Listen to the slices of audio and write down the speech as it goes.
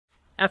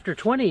After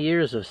 20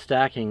 years of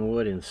stacking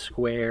wood in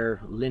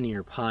square,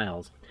 linear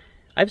piles,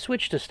 I've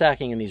switched to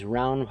stacking in these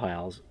round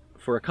piles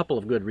for a couple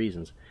of good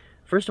reasons.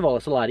 First of all,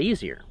 it's a lot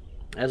easier.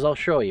 As I'll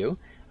show you,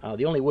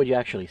 the only wood you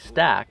actually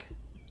stack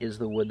is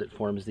the wood that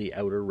forms the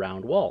outer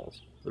round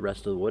walls. The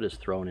rest of the wood is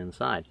thrown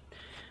inside.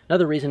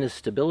 Another reason is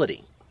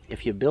stability.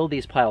 If you build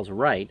these piles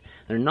right,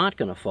 they're not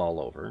going to fall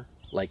over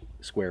like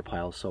square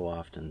piles so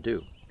often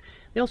do.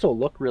 They also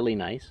look really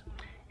nice,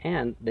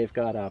 and they've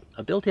got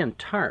a built-in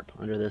tarp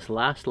under this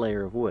last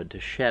layer of wood to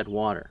shed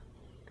water.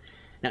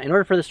 Now, in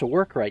order for this to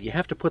work right, you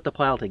have to put the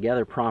pile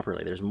together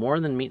properly. There's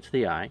more than meets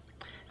the eye.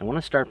 I want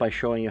to start by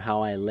showing you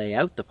how I lay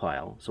out the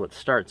pile so it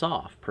starts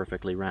off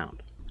perfectly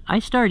round. I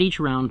start each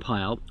round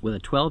pile with a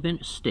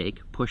 12-inch stake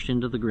pushed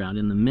into the ground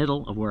in the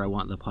middle of where I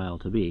want the pile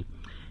to be,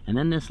 and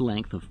then this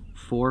length of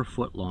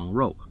 4-foot-long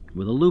rope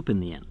with a loop in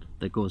the end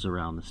that goes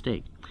around the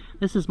stake.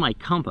 This is my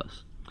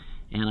compass,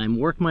 and I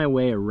work my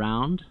way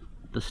around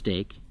the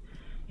stake,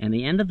 and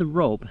the end of the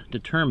rope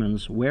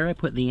determines where I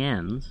put the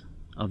ends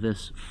of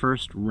this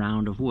first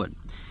round of wood.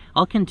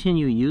 I'll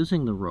continue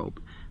using the rope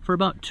for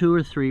about 2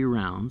 or 3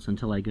 rounds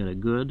until I get a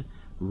good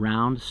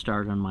round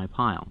start on my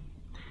pile.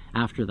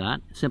 After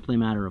that, it's simply a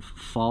matter of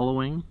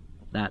following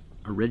that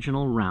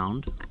original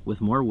round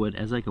with more wood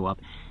as I go up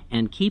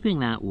and keeping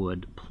that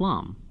wood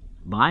plumb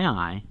by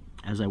eye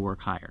as I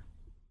work higher.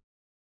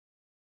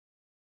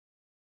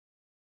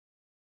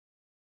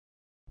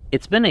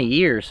 It's been a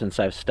year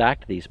since I've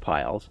stacked these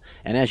piles,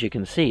 and as you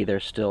can see, they're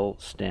still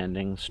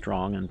standing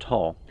strong and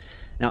tall.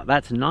 Now,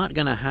 that's not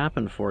going to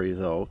happen for you,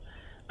 though,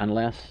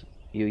 unless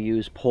you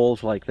use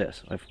poles like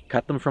this. I've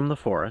cut them from the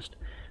forest.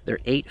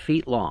 They're 8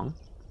 feet long,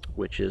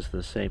 which is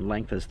the same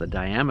length as the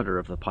diameter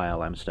of the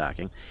pile I'm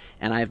stacking,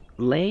 and I've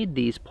laid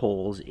these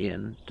poles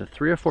in to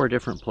 3 or 4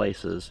 different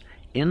places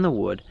in the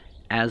wood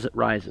as it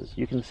rises.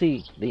 You can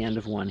see the end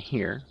of one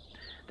here.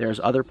 There's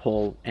other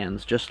pole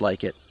ends just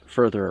like it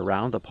further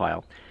around the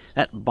pile.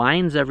 That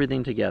binds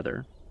everything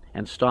together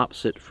and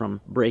stops it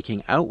from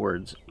breaking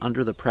outwards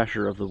under the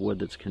pressure of the wood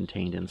that's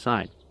contained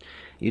inside.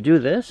 You do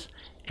this,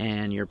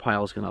 and your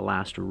pile is going to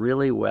last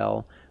really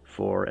well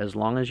for as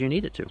long as you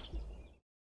need it to.